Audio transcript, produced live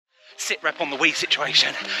sit rep on the wee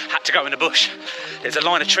situation, had to go in the bush. There's a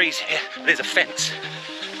line of trees here, but there's a fence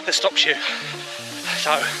that stops you.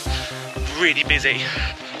 So, really busy.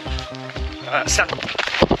 I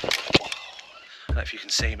don't know if you can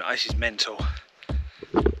see, but this is mental.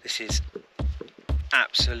 This is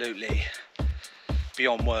absolutely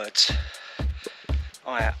beyond words.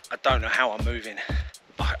 I don't know how I'm moving.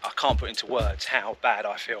 I can't put into words how bad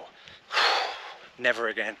I feel. Never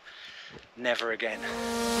again. Never again.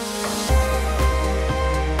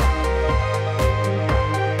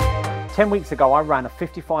 10 weeks ago, I ran a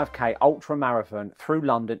 55k ultra marathon through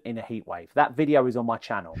London in a heatwave. That video is on my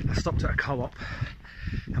channel. I stopped at a co-op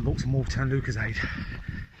and bought some water and Lucozade.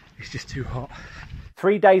 It's just too hot.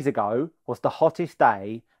 3 days ago was the hottest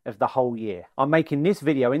day of the whole year. I'm making this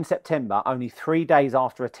video in September, only 3 days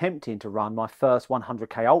after attempting to run my first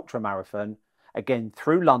 100k ultra marathon, again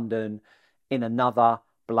through London in another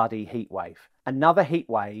bloody heatwave. Another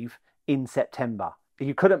heatwave in September.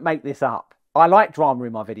 You couldn't make this up. I like drama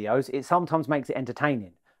in my videos, it sometimes makes it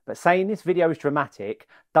entertaining, but saying this video is dramatic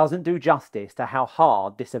doesn't do justice to how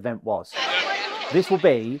hard this event was. This will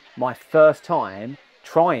be my first time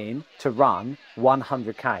trying to run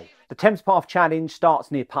 100k. The Thames Path challenge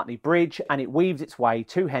starts near Putney Bridge and it weaves its way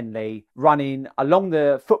to Henley, running along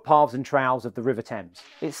the footpaths and trails of the River Thames.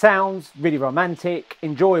 It sounds really romantic,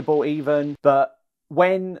 enjoyable even, but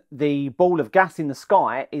when the ball of gas in the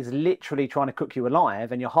sky is literally trying to cook you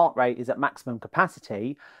alive and your heart rate is at maximum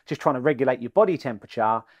capacity, just trying to regulate your body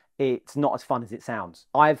temperature, it's not as fun as it sounds.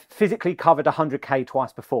 I've physically covered 100k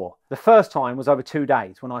twice before. The first time was over 2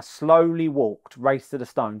 days when I slowly walked Race to the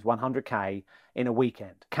Stones 100k in a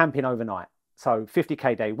weekend, camping overnight. So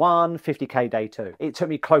 50k day 1, 50k day 2. It took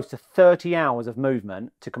me close to 30 hours of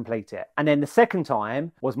movement to complete it. And then the second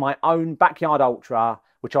time was my own backyard ultra,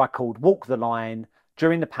 which I called Walk the Line,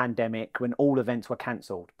 during the pandemic when all events were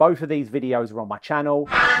cancelled. Both of these videos are on my channel.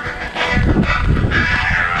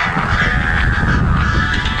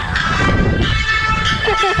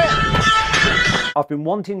 I've been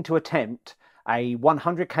wanting to attempt a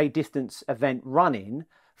 100k distance event running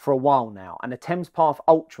for a while now, and the Thames Path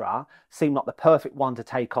Ultra seemed like the perfect one to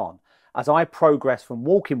take on as I progress from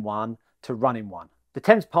walking one to running one. The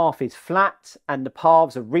Thames Path is flat and the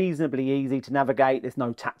paths are reasonably easy to navigate. There's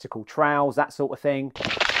no tactical trails, that sort of thing.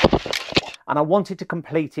 And I wanted to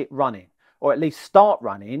complete it running, or at least start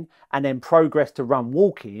running and then progress to run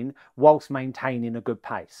walking whilst maintaining a good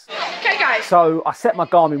pace. Okay guys. So I set my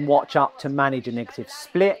Garmin watch up to manage a negative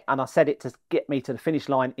split and I set it to get me to the finish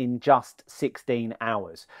line in just 16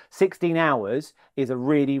 hours. 16 hours is a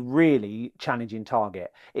really, really challenging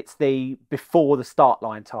target. It's the before the start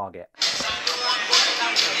line target.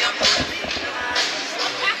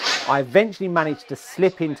 I eventually managed to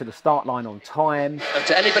slip into the start line on time. And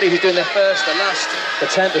to anybody who's doing their first, the last, the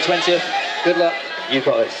 10th, the 20th, good luck, you've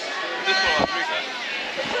got this.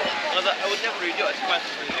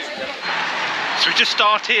 So we just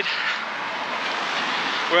started.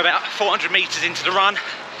 We're about 400 metres into the run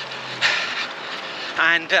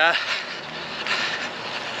and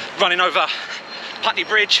running over Putney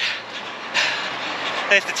Bridge.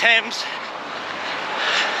 There's the Thames.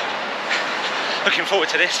 Looking forward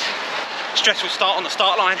to this. Stressful start on the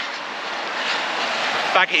start line.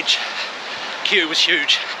 Baggage queue was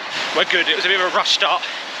huge. We're good. It was a bit of a rush start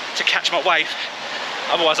to catch my wave.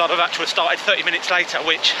 Otherwise I'd have actually started 30 minutes later,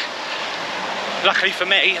 which luckily for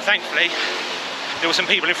me, thankfully, there were some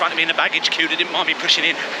people in front of me in the baggage queue that didn't mind me pushing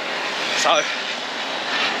in. So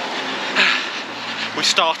we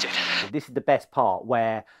started. This is the best part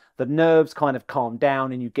where the nerves kind of calm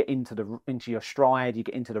down and you get into your stride, you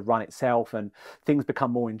get into the run itself and things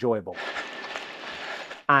become more enjoyable.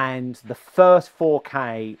 And the first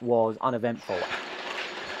 4k was uneventful.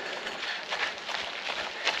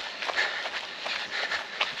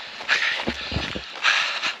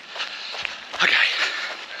 Okay,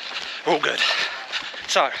 we're all good.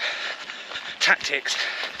 So, tactics,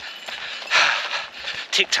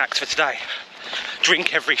 tic-tacs for today.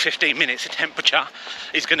 Drink every 15 minutes. The temperature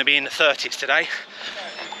is going to be in the 30s today.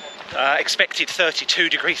 Expected 32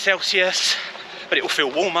 degrees Celsius, but it will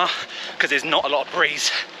feel warmer because there's not a lot of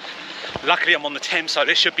breeze. Luckily I'm on the Thames, so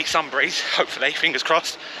there should be some breeze, hopefully, fingers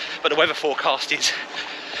crossed. But the weather forecast is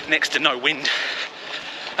next to no wind,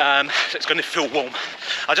 so it's going to feel warm.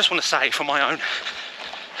 I just want to say, for my own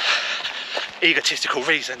egotistical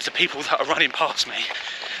reasons, the people that are running past me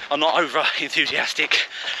are not over enthusiastic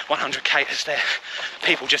 100kers. They're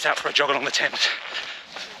people just out for a jog along the Thames.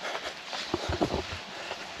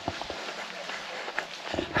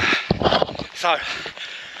 So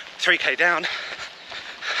 3k down,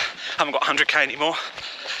 haven't got 100k anymore.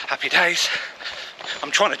 Happy days.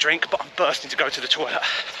 I'm trying to drink, but I'm bursting to go to the toilet.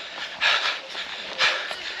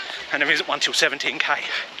 And there isn't one till 17k.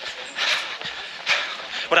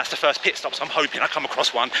 Well, that's the first pit stop, so I'm hoping I come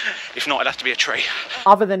across one. If not, it'll have to be a tree.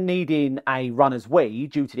 Other than needing a runner's wee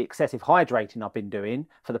due to the excessive hydrating I've been doing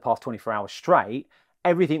for the past 24 hours straight,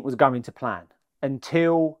 everything was going to plan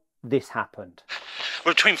until this happened.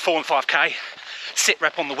 We're between 4 and 5k. Sit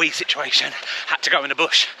rep on the wee situation. Had to go in the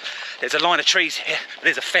bush. There's a line of trees here, but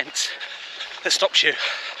there's a fence that stops you.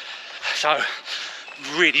 So,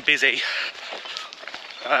 really busy.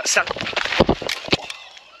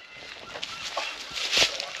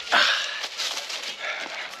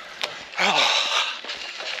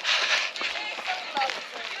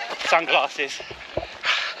 Sunglasses.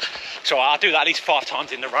 So I'll do that at least 5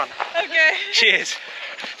 times in the run. Okay. Cheers.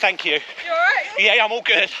 Thank you. You alright? Yeah, I'm all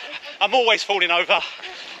good. I'm always falling over.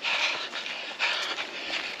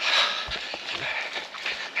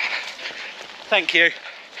 Thank you.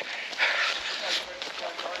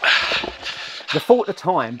 The fall at the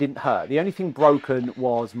time didn't hurt. The only thing broken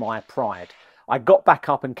was my pride. I got back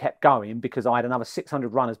up and kept going because I had another 600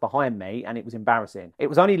 runners behind me and it was embarrassing. It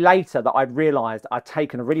was only later that I'd realised I'd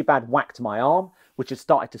taken a really bad whack to my arm, which had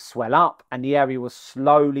started to swell up and the area was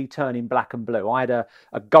slowly turning black and blue. I had a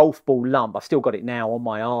golf ball lump, I've still got it now on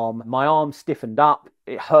my arm. My arm stiffened up,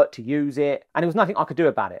 it hurt to use it and there was nothing I could do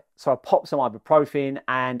about it. So I popped some ibuprofen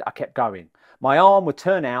and I kept going. My arm would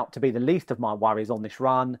turn out to be the least of my worries on this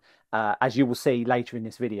run, as you will see later in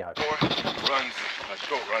this video. Short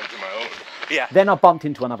runs of my own. Yeah. Then I bumped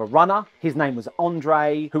into another runner. His name was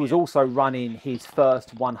Andre, who was also running his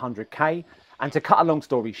first 100k. And to cut a long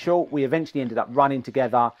story short, we eventually ended up running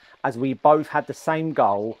together as we both had the same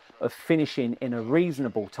goal of finishing in a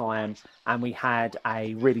reasonable time, and we had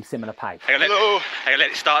a really similar pace. Hello. Hey,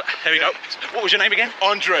 let it start. There we go. What was your name again?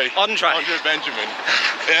 Andre. Andre. Andre Benjamin.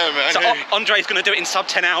 Yeah, man. So Hey. Andre's going to do it in sub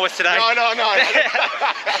 10 hours today. No. No, not at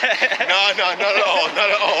all. Not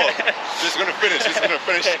at all. Just going to finish.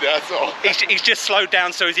 That's all. He's just slowed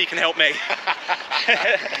down so as he can help me.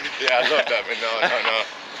 Yeah, I love that, man. No.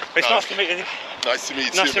 It's nice to meet you. Nice to meet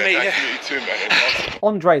you too, Nice to man. meet you. Nice to meet you too, man. It's awesome.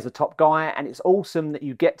 Andre's a top guy, and it's awesome that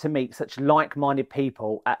you get to meet such like-minded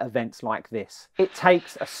people at events like this. It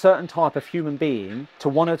takes a certain type of human being to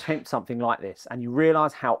want to attempt something like this, and you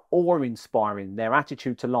realise how awe-inspiring their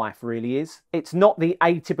attitude to life really is. It's not the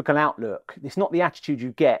atypical outlook. It's not the attitude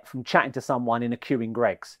you get from chatting to someone in a queue in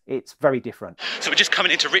Greggs. It's very different. So we're just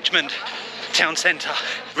coming into Richmond town centre.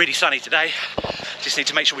 Really sunny today. Just need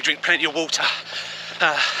to make sure we drink plenty of water.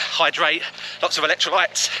 Hydrate, lots of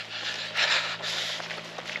electrolytes,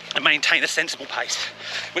 and maintain a sensible pace,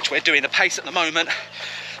 which we're doing. The pace at the moment,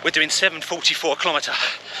 we're doing 7:44 a kilometre.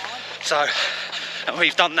 So, and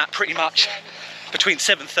we've done that pretty much between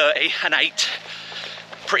 7:30 and 8,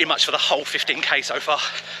 pretty much for the whole 15k so far.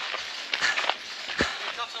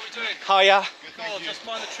 Hiya. Oh, just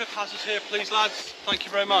mind the trip hazards here, please, lads. Thank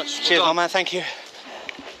you very much. Cheers, my man, thank you.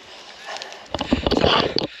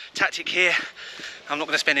 Tactic here, I'm not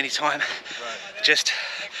going to spend any time. Just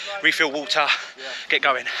refill water, get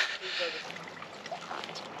going.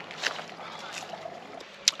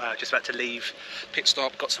 Just about to leave pit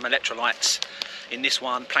stop, got some electrolytes in this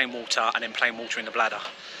one, plain water, and then plain water in the bladder.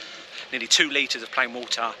 Nearly 2 litres of plain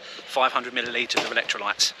water, 500 millilitres of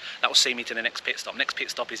electrolytes. That will see me to the next pit stop. Next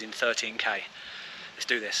pit stop is in 13k. Let's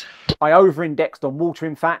do this. I over-indexed on water,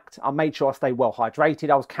 in fact. I made sure I stayed well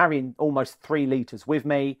hydrated. I was carrying almost 3 litres with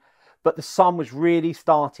me, but the sun was really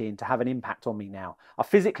starting to have an impact on me now. I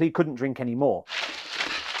physically couldn't drink any more.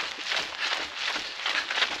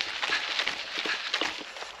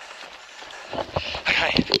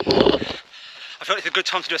 Okay, I feel it's a good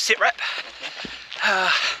time to do a sit rep.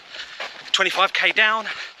 25k down,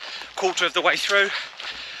 quarter of the way through.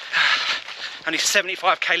 Only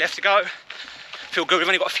 75k left to go. Feel good, we've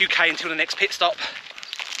only got a few k until the next pit stop.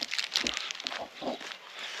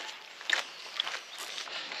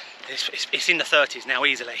 It's in the 30s now,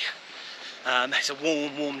 easily. It's a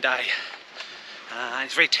warm day. And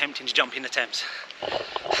it's very tempting to jump in the Thames.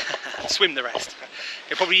 And swim the rest.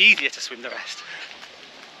 It's probably easier to swim the rest.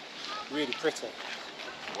 Really pretty.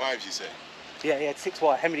 Wives, you say? Yeah, he had 6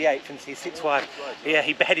 wives. Henry VIII and his 6 wives. Yeah,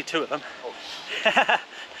 he beheaded 2 of them.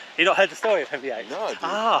 You not heard the story of Henry VIII? No, I didn't.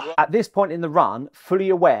 Ah. At this point in the run, fully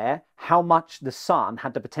aware how much the sun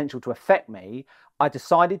had the potential to affect me, I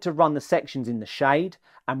decided to run the sections in the shade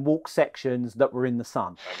and walk sections that were in the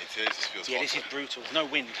sun. I mean, today just feels Yeah, hot. this is brutal. There's no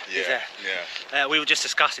wind, is Yeah, there? yeah. We were just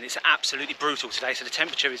discussing, it's absolutely brutal today, so the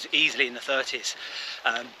temperature is easily in the 30s.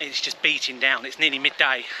 It's just beating down. It's nearly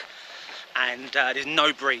midday, and there's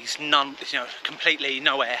no breeze, none, completely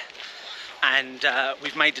no air. And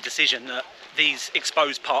we've made the decision that these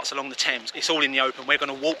exposed parts along the Thames. It's all in the open. We're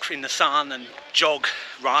going to walk in the sun and jog,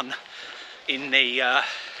 run in the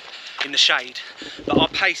shade, but our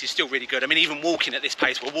pace is still really good. I mean, even walking at this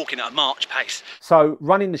pace, we're walking at a march pace. So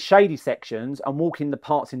running the shady sections and walking the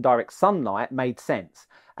parts in direct sunlight made sense.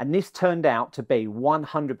 And this turned out to be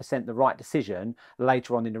 100% the right decision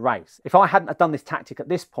later on in the race. If I hadn't have done this tactic at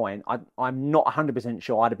this point, I'm not 100%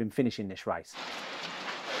 sure I'd have been finishing this race.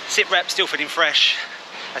 Sit rep still feeling fresh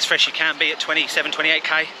as you can be at 27,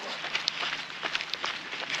 28k.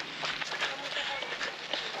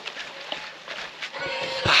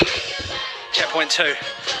 Checkpoint 2.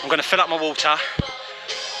 I'm going to fill up my water,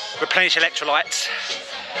 replenish electrolytes,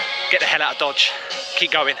 get the hell out of Dodge,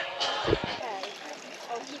 keep going.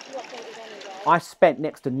 I spent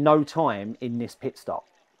next to no time in this pit stop.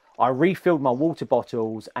 I refilled my water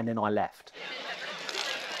bottles and then I left.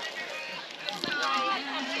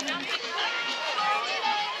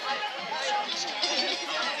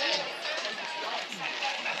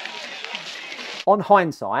 On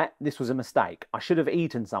hindsight, this was a mistake. I should have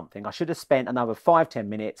eaten something. I should have spent another 5-10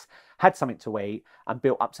 minutes, had something to eat and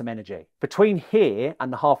built up some energy. Between here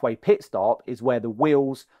and the halfway pit stop is where the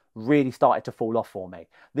wheels really started to fall off for me.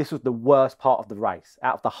 This was the worst part of the race,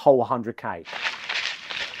 out of the whole 100k.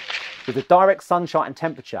 With the direct sunshine and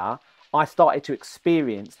temperature, I started to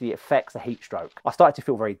experience the effects of heat stroke. I started to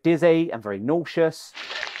feel very dizzy and very nauseous.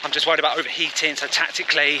 I'm just worried about overheating, so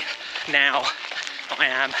tactically now I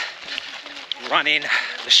am running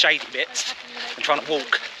the shady bits and trying to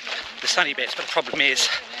walk the sunny bits, but the problem is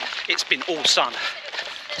it's been all sun,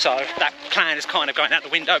 so that plan is kind of going out the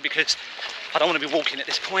window because I don't want to be walking at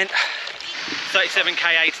this point.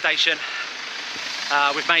 37k aid station,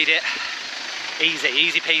 we've made it.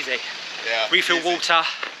 Easy peasy. Yeah, refill easy. Water.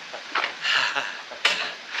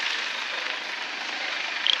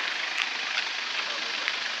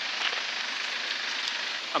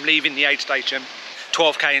 I'm leaving the aid station,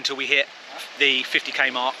 12k until we hit the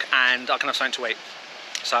 50k mark and I can have something to eat.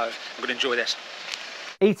 So I'm going to enjoy this.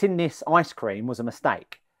 Eating this ice cream was a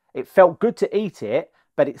mistake. It felt good to eat it,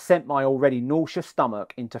 but it sent my already nauseous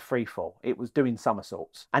stomach into freefall. It was doing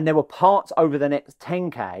somersaults. And there were parts over the next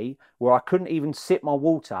 10k where I couldn't even sip my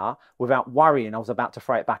water without worrying I was about to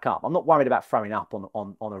throw it back up. I'm not worried about throwing up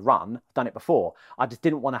on a run. I've done it before. I just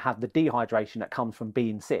didn't want to have the dehydration that comes from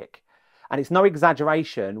being sick. And it's no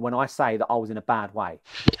exaggeration when I say that I was in a bad way.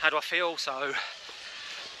 How do I feel? So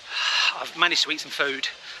I've managed to eat some food,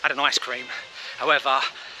 had an ice cream. However, I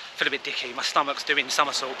feel a bit dicky. My stomach's doing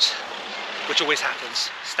somersaults, which always happens,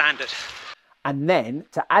 standard. And then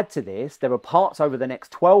to add to this, there were parts over the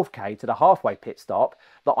next 12k to the halfway pit stop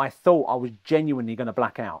that I thought I was genuinely going to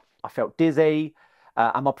black out. I felt dizzy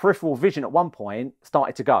and my peripheral vision at one point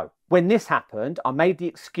started to go. When this happened, I made the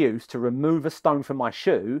excuse to remove a stone from my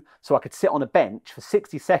shoe so I could sit on a bench for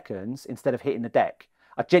 60 seconds instead of hitting the deck.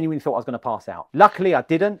 I genuinely thought I was going to pass out. Luckily I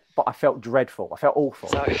didn't, but I felt dreadful. I felt awful.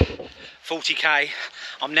 So 40k,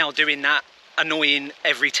 I'm now doing that annoying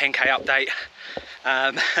every 10k update.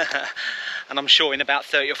 And I'm sure in about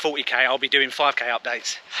 30 or 40k I'll be doing 5k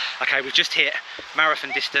updates. Okay, we've just hit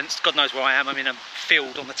marathon distance. God knows where I am. I'm in a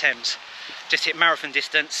field on the Thames. Just hit marathon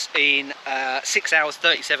distance in 6 hours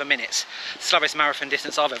 37 minutes. Slowest marathon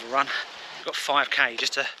distance I've ever run. We've got 5k,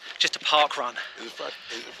 just a park run. Is it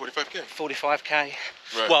 45k? 45k.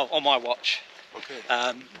 Right. Well, on my watch.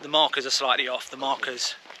 Okay. The markers are slightly off. The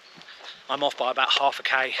markers, I'm off by about half a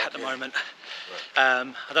k at the moment.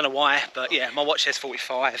 Right. I don't know why, but yeah, my watch says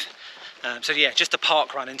 45. So yeah, just a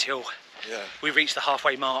park run until we reach the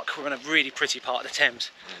halfway mark. We're on a really pretty part of the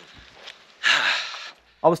Thames.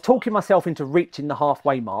 I was talking myself into reaching the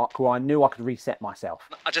halfway mark where I knew I could reset myself.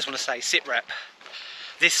 I just want to say, sit rep.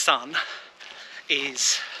 This sun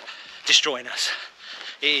is destroying us.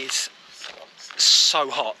 It is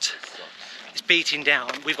so hot. It's beating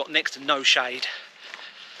down. We've got next to no shade.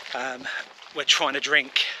 We're trying to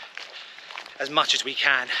drink as much as we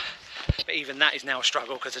can, but even that is now a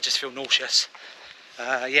struggle because I just feel nauseous.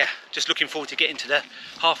 Yeah, just looking forward to getting to the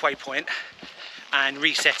halfway point and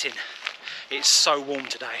resetting. It's so warm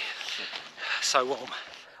today, so warm.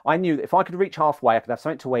 I knew that if I could reach halfway, I could have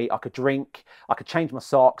something to eat, I could drink, I could change my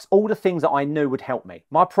socks, all the things that I knew would help me.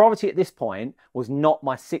 My priority at this point was not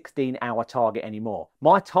my 16-hour target anymore.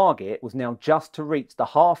 My target was now just to reach the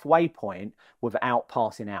halfway point without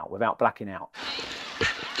passing out, without blacking out.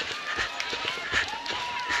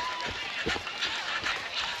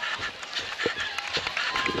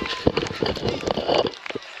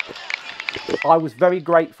 I was very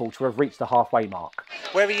grateful to have reached the halfway mark.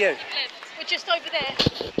 Where are you? We're just over there.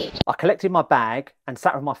 I collected my bag and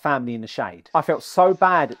sat with my family in the shade. I felt so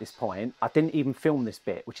bad at this point, I didn't even film this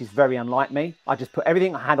bit, which is very unlike me. I just put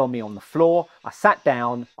everything I had on me on the floor, I sat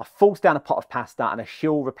down, I forced down a pot of pasta and a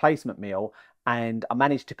Huel replacement meal, and I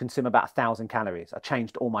managed to consume about 1,000 calories. I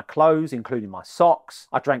changed all my clothes, including my socks.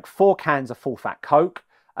 I drank 4 cans of full-fat Coke,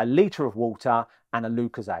 a litre of water, and a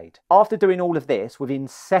Lucozade. After doing all of this, within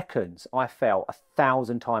seconds, I felt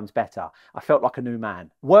 1,000 times better. I felt like a new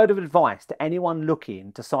man. Word of advice to anyone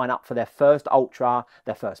looking to sign up for their first ultra,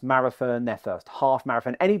 their first marathon, their first half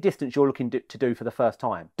marathon, any distance you're looking to do for the first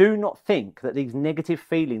time. Do not think that these negative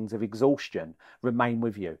feelings of exhaustion remain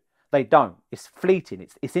with you. They don't. It's fleeting.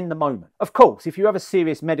 It's in the moment. Of course, if you have a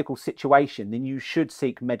serious medical situation, then you should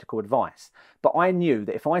seek medical advice. But I knew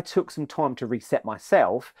that if I took some time to reset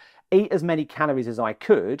myself, eat as many calories as I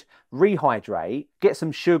could, rehydrate, get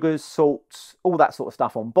some sugars, salts, all that sort of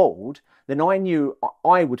stuff on board, then I knew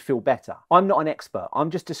I would feel better. I'm not an expert. I'm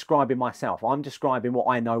just describing myself. I'm describing what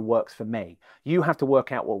I know works for me. You have to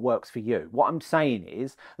work out what works for you. What I'm saying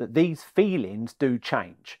is that these feelings do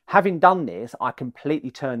change. Having done this, I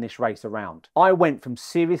completely turned this race around. I went from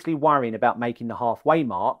seriously worrying about making the halfway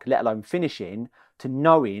mark, let alone finishing, to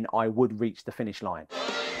knowing I would reach the finish line.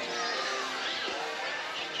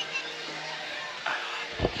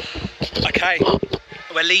 Okay,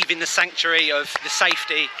 we're leaving the sanctuary of the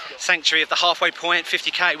safety, sanctuary of the halfway point,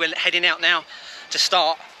 50k. We're heading out now to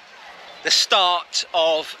start the start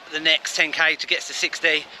of the next 10k to get us to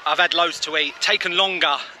 60. I've had loads to eat, taken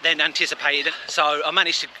longer than anticipated. So I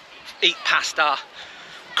managed to eat pasta,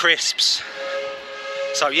 crisps.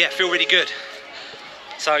 So yeah, feel really good.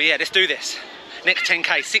 So yeah, let's do this. Next 10k,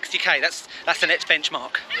 60k, that's the next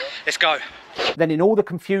benchmark. Let's go. Then in all the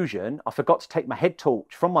confusion, I forgot to take my head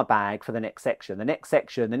torch from my bag for the next section. The next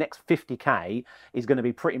section, the next 50k, is going to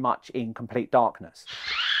be pretty much in complete darkness.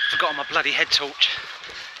 Forgot my bloody head torch.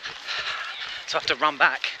 So I have to run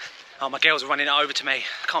back. Oh, my girls are running it over to me.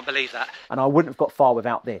 I can't believe that. And I wouldn't have got far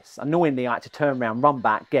without this. Annoyingly, I had to turn around, run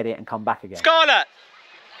back, get it, and come back again. Scarlett!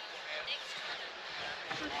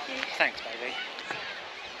 Thanks, baby.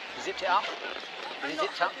 You zipped it up? I'm not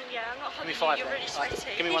hugging, yeah, I'm not Give me hugging 5 you, you're then. really sweaty.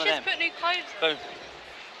 Give me You one of should them. put new clothes on. Boom.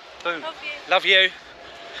 Boom. Love you. Love you.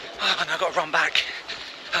 Oh, and I've got to run back.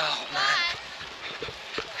 Oh, man.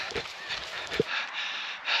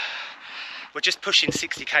 We're just pushing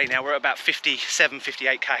 60k now. We're at about 57,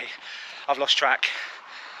 58k. I've lost track.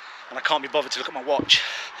 And I can't be bothered to look at my watch.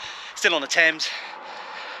 Still on the Thames.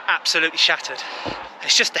 Absolutely shattered.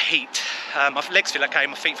 It's just the heat. My legs feel okay,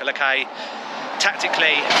 my feet feel okay.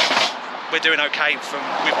 Tactically, we're doing okay with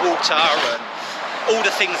water and all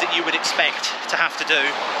the things that you would expect to have to do.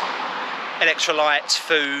 Electrolytes,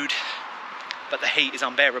 food, but the heat is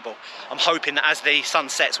unbearable. I'm hoping that as the sun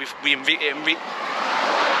sets, I'm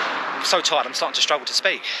so tired, I'm starting to struggle to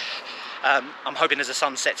speak. I'm hoping as the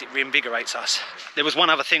sun sets, it reinvigorates us. There was one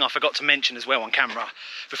other thing I forgot to mention as well on camera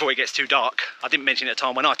before it gets too dark. I didn't mention it at the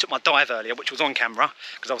time when I took my dive earlier, which was on camera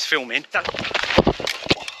because I was filming. Don't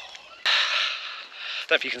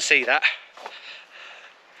know if you can see that.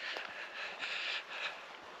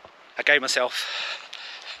 I gave myself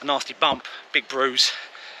a nasty bump, big bruise.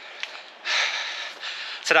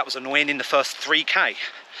 So that was annoying in the first 3k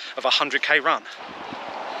of a 100k run.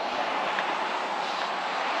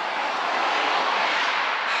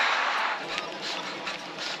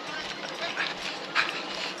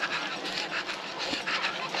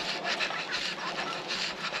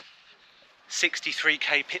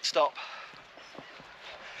 $63k pit stop.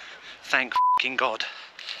 Thank f***ing God.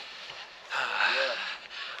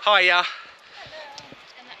 Hiya.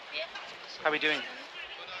 How are we doing?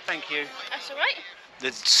 Thank you. That's alright.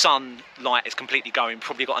 The sunlight is completely going.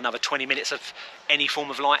 Probably got another 20 minutes of any form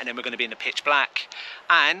of light and then we're going to be in the pitch black.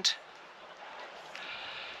 And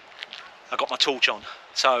I got my torch on.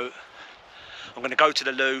 So I'm going to go to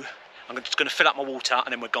the loo. I'm just going to fill up my water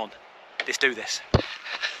and then we're gone. Let's do this.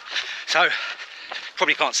 So,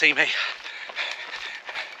 probably can't see me.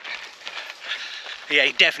 Yeah,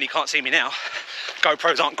 you definitely can't see me now.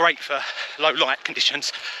 GoPros aren't great for low light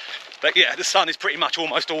conditions. But yeah, the sun is pretty much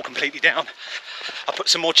almost all completely down. I'll put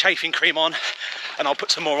some more chafing cream on and I'll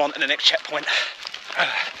put some more on at the next checkpoint.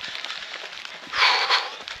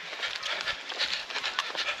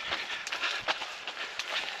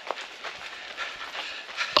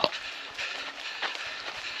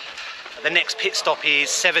 The next pit stop is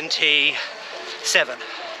 77k.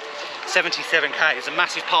 It's a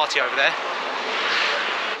massive party over there.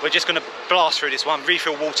 We're just going to blast through this one,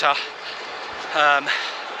 refill water, and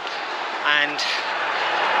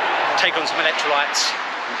take on some electrolytes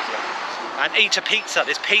and eat a pizza.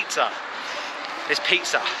 There's pizza.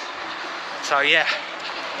 So yeah,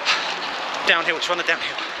 downhill, it's run the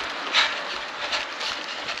downhill.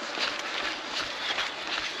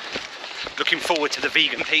 Looking forward to the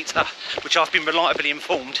vegan pizza, which I've been reliably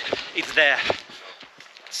informed is there.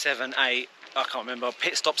 7, 8, I can't remember,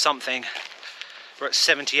 pit stop something. We're at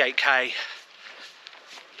 78k.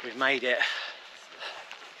 We've made it.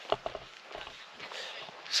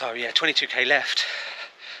 So yeah, 22k left,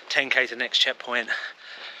 10k to the next checkpoint.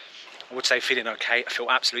 I would say feeling okay. I feel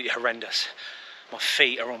absolutely horrendous. My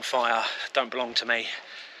feet are on fire, don't belong to me.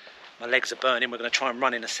 My legs are burning. We're going to try and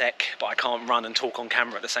run in a sec, but I can't run and talk on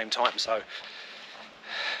camera at the same time, so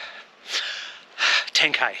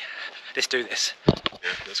 10k, let's do this. Yeah,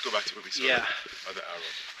 let's go back to where we started. Yeah. At the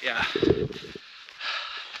arrow. Yeah.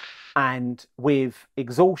 And with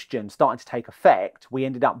exhaustion starting to take effect, we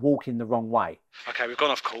ended up walking the wrong way. Okay, we've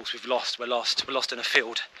gone off course, we're lost in a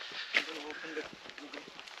field.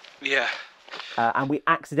 Yeah. And we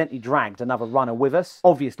accidentally dragged another runner with us,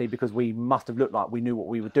 obviously because we must have looked like we knew what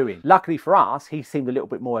we were doing. Luckily for us, he seemed a little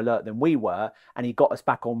bit more alert than we were, and he got us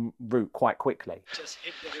back on route quite quickly. Just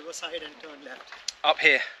hit the riverside and turn left. Up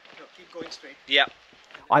here. No, keep going straight. Yeah.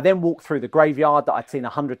 I then walked through the graveyard that I'd seen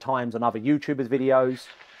 100 times on other YouTubers' videos.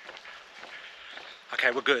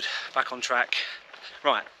 Okay, we're good. Back on track.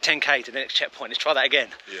 Right, 10k to the next checkpoint. Let's try that again.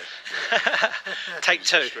 Yeah. Take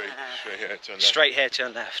 2. Straight here, turn left. Straight here,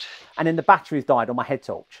 turn left. And then the batteries died on my head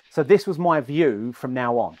torch. So this was my view from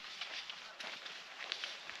now on.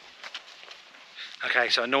 Okay,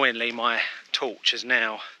 so annoyingly my torch is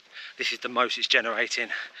now, this is the most it's generating.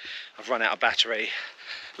 I've run out of battery.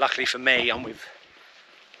 Luckily for me, I'm with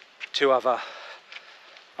 2 other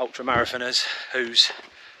ultra marathoners whose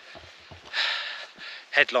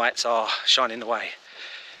headlights are shining the way,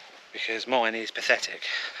 because mine is pathetic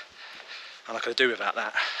and I could do without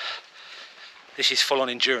that. This is full on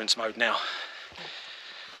endurance mode now.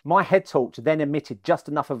 My head torch then emitted just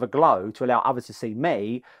enough of a glow to allow others to see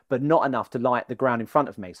me, but not enough to light the ground in front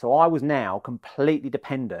of me. So I was now completely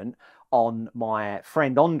dependent on my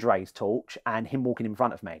friend Andre's torch and him walking in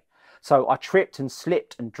front of me. So I tripped and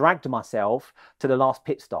slipped and dragged myself to the last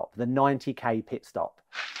pit stop, the 90k pit stop.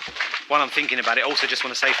 While I'm thinking about it, I also just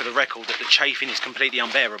want to say for the record that the chafing is completely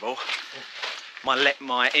unbearable.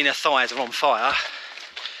 My inner thighs are on fire,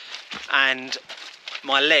 and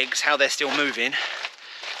my legs, how they're still moving,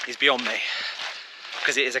 is beyond me,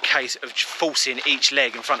 because it is a case of forcing each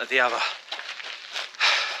leg in front of the other.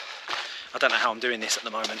 I don't know how I'm doing this at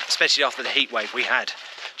the moment, especially after the heat wave we had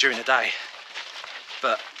during the day.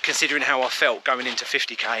 But considering how I felt going into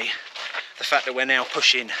 50k, the fact that we're now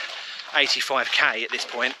pushing 85k at this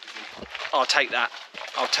point, I'll take that.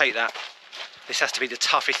 I'll take that. This has to be the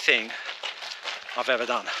toughest thing I've ever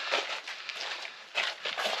done.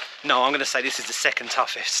 No, I'm going to say this is the second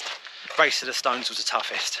toughest. Race to the Stones was the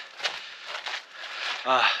toughest.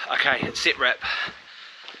 Okay, sit rep.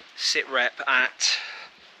 Sit rep at...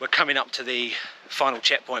 We're coming up to the final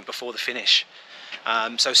checkpoint before the finish.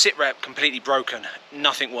 So sit rep completely broken.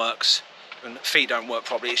 Nothing works. And feet don't work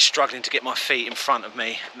properly. It's struggling to get my feet in front of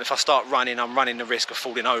me. And if I start running, I'm running the risk of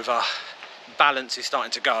falling over. Balance is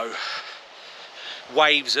starting to go.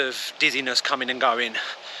 Waves of dizziness coming and going.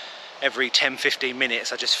 Every 10-15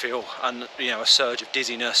 minutes I just feel a surge of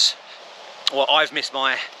dizziness. Well, I've missed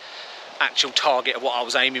my actual target of what I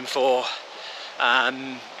was aiming for.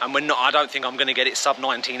 And I don't think I'm going to get it sub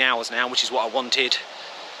 19 hours now, which is what I wanted.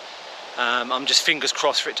 I'm just fingers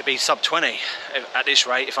crossed for it to be sub 20 at this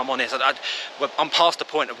rate, if I'm honest. I'm past the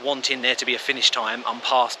point of wanting there to be a finish time. I'm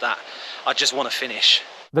past that. I just want to finish.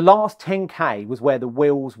 The last 10k was where the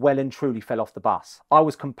wheels well and truly fell off the bus. I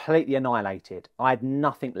was completely annihilated. I had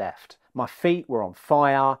nothing left. My feet were on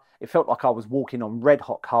fire. It felt like I was walking on red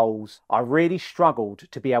hot coals. I really struggled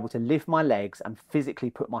to be able to lift my legs and physically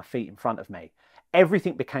put my feet in front of me.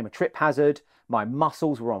 Everything became a trip hazard. My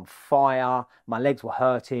muscles were on fire. My legs were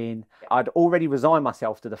hurting. I'd already resigned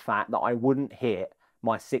myself to the fact that I wouldn't hit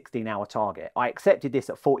my 16-hour target. I accepted this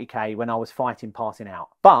at 40k when I was fighting passing out.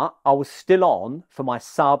 But I was still on for my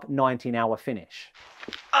sub 19-hour finish.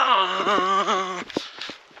 Oh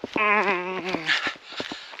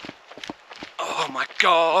my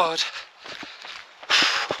God.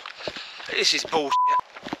 This is bullshit.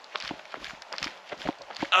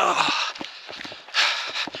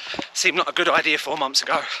 Seemed like a good idea 4 months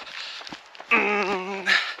ago.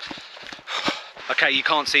 Okay, you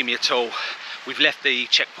can't see me at all. We've left the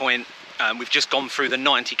checkpoint. We've just gone through the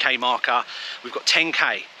 90k marker. We've got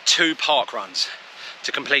 10k, 2 park runs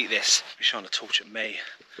to complete this. He's trying to torch at me.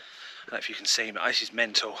 I don't know if you can see me. This is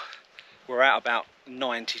mental. We're at about between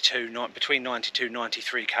 92 and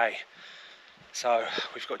 93k. So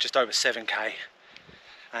we've got just over 7k.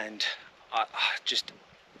 And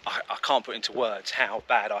I can't put into words how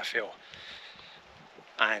bad I feel.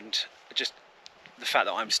 And just the fact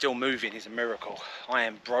that I'm still moving is a miracle. I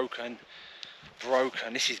am broken.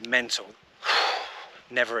 This is mental.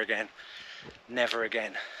 Never again. Never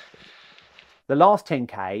again. The last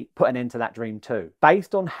 10k put an end to that dream too.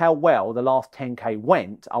 Based on how well the last 10k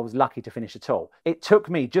went, I was lucky to finish at all. It took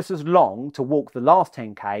me just as long to walk the last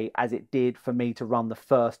 10k as it did for me to run the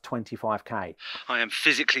first 25k. I am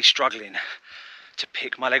physically struggling to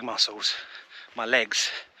pick my leg muscles, my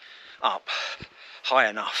legs up high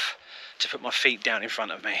enough to put my feet down in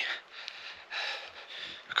front of me.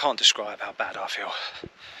 I can't describe how bad I feel.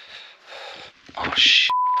 Oh shit.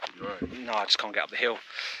 No, I just can't get up the hill.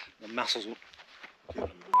 The muscles will...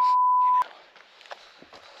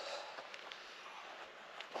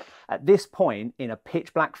 At this point, in a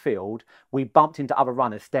pitch black field, we bumped into other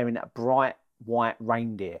runners staring at bright white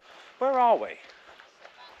reindeer. Where are we?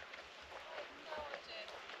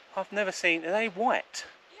 I've never seen... Are they white?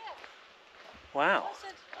 Yeah. Wow. I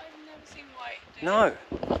said I've never seen white. No.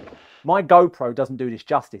 My GoPro doesn't do this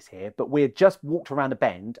justice here, but we had just walked around a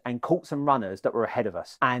bend and caught some runners that were ahead of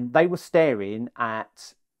us, and they were staring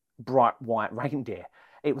at bright white reindeer.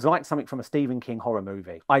 It was like something from a Stephen King horror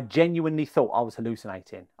movie. I genuinely thought I was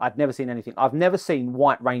hallucinating. I'd never seen anything. I've never seen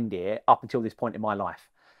white reindeer up until this point in my life.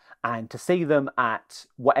 And to see them at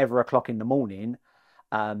whatever o'clock in the morning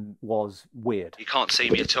was weird. You can't see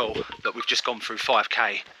me at all, but we've just gone through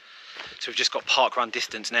 5k. So we've just got park run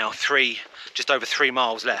distance now, just over 3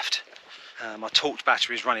 miles left. My torch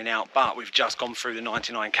battery is running out, but we've just gone through the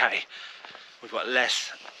 99k. We've got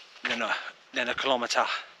less than a kilometre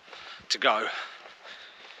to go.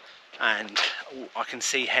 And I can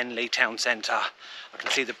see Henley town centre. I can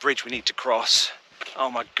see the bridge we need to cross. Oh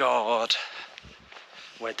my God.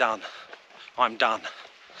 We're done. I'm done.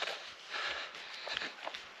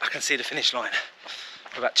 I can see the finish line.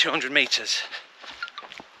 We're about 200 metres.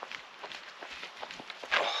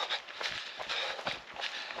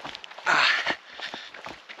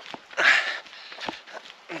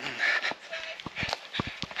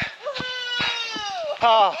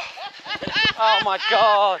 Oh my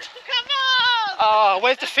God. Come on! Oh,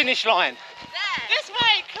 where's the finish line? There. This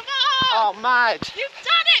way, come on! Oh, mad. You've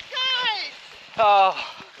done it, guys! Oh.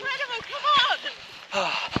 Incredible, come on!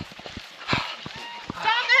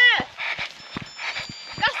 Damn it!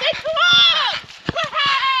 That's it, come on!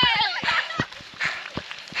 Hooray!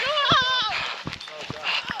 Come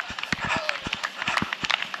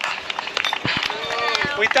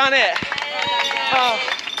on! We've done it. Oh.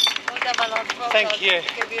 Well done, my love. Well Thank done. you.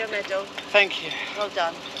 I'll give you a medal. Thank you. Well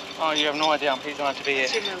done. Oh, you have no idea. I'm pleased I have to be here.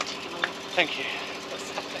 It's your medal, come on. Thank you.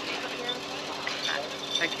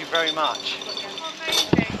 Thank you very much.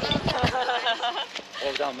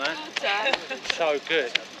 Well done, man. Well done. So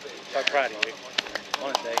good. So proud of you.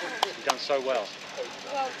 Honestly, you've done so well.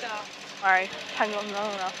 Well done. Alright, hang on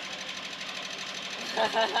long enough.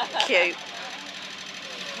 Cute.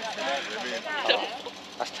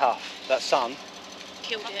 That's tough. That sun.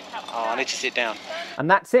 Killed it. Oh, I need to sit down. And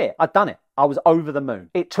that's it. I'd done it. I was over the moon.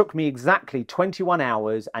 It took me exactly 21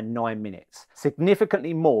 hours and 9 minutes,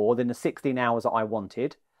 significantly more than the 16 hours that I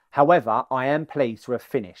wanted. However, I am pleased to have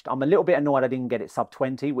finished. I'm a little bit annoyed I didn't get it sub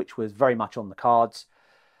 20, which was very much on the cards.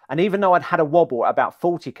 And even though I'd had a wobble at about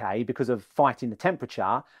 40k because of fighting the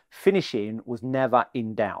temperature, finishing was never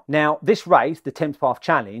in doubt. Now, this race, the Thames Path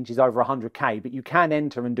Challenge, is over 100k, but you can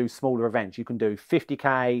enter and do smaller events. You can do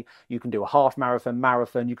 50k, you can do a half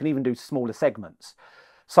marathon, you can even do smaller segments.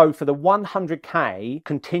 So for the 100k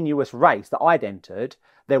continuous race that I'd entered,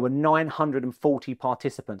 there were 940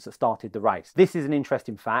 participants that started the race. This is an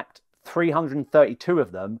interesting fact. 332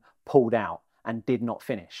 of them pulled out and did not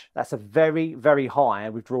finish. That's a very, very high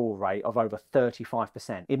withdrawal rate of over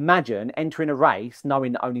 35%. Imagine entering a race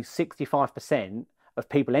knowing that only 65% of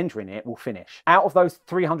people entering it will finish. Out of those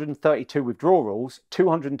 332 withdrawals,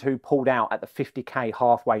 202 pulled out at the 50k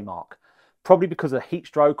halfway mark, probably because of heat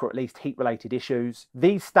stroke or at least heat-related issues.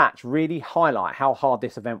 These stats really highlight how hard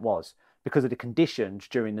this event was because of the conditions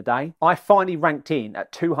during the day. I finally ranked in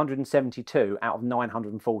at 272 out of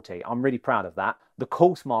 940. I'm really proud of that. The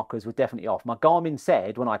course markers were definitely off. My Garmin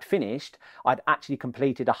said when I'd finished, I'd actually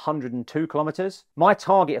completed 102 kilometers. My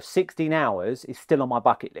target of 16 hours is still on my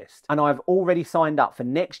bucket list. And I've already signed up for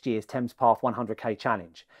next year's Thames Path 100k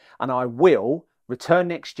challenge. And I will return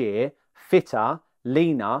next year fitter,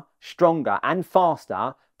 leaner, stronger and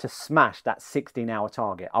faster to smash that 16-hour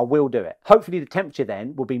target. I will do it. Hopefully the temperature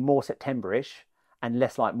then will be more September-ish and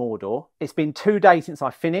less like Mordor. It's been 2 days since I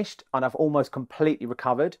finished and I've almost completely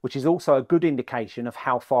recovered, which is also a good indication of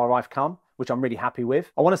how far I've come, which I'm really happy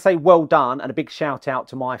with. I want to say well done and a big shout out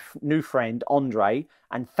to my new friend Andre,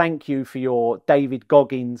 and thank you for your David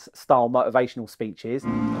Goggins style motivational speeches.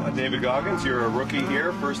 David Goggins, you're a rookie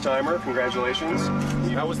here, first timer. Congratulations.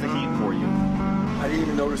 How was the heat for you? I didn't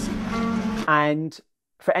even notice it. And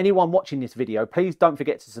for anyone watching this video, please don't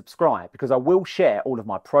forget to subscribe, because I will share all of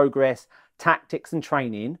my progress, tactics and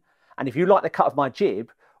training. And if you like the cut of my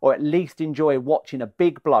jib, or at least enjoy watching a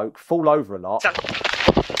big bloke fall over a lot,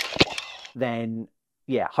 then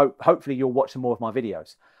yeah, hopefully you'll watch some more of my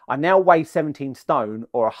videos. I now weigh 17 stone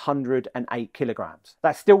or 108 kilograms.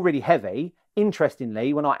 That's still really heavy.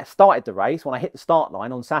 Interestingly, when I started the race, when I hit the start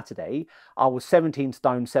line on Saturday, I was 17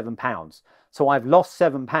 stone 7 pounds. So I've lost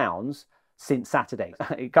 7 pounds since Saturday.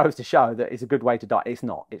 It goes to show that it's a good way to diet. It's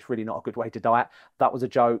not. It's really not a good way to diet. That was a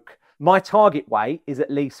joke. My target weight is at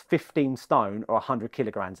least 15 stone or 100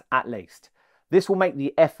 kilograms at least. This will make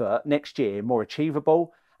the effort next year more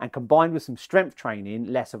achievable, and combined with some strength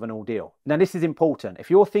training, less of an ordeal. Now this is important. If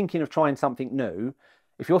you're thinking of trying something new,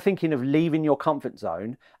 if you're thinking of leaving your comfort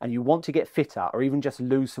zone and you want to get fitter or even just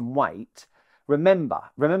lose some weight, remember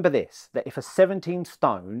this, that if a 17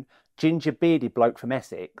 stone ginger bearded bloke from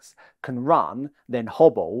Essex can run, then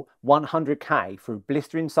hobble 100k through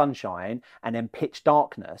blistering sunshine and then pitch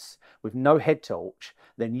darkness with no head torch,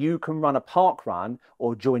 then you can run a park run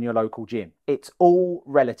or join your local gym. It's all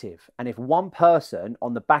relative, and if one person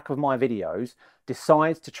on the back of my videos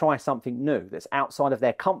decides to try something new that's outside of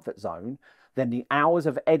their comfort zone, then the hours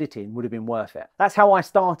of editing would have been worth it. That's how I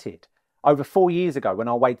started over 4 years ago when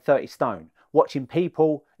I weighed 30 stone, watching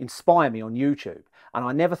people inspire me on YouTube. And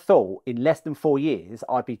I never thought in less than 4 years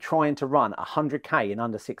I'd be trying to run 100k in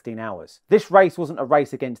under 16 hours. This race wasn't a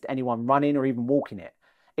race against anyone running or even walking it.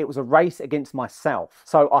 It was a race against myself.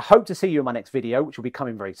 So I hope to see you in my next video, which will be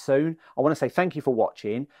coming very soon. I want to say thank you for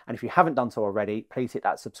watching. And if you haven't done so already, please hit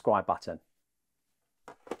that subscribe button.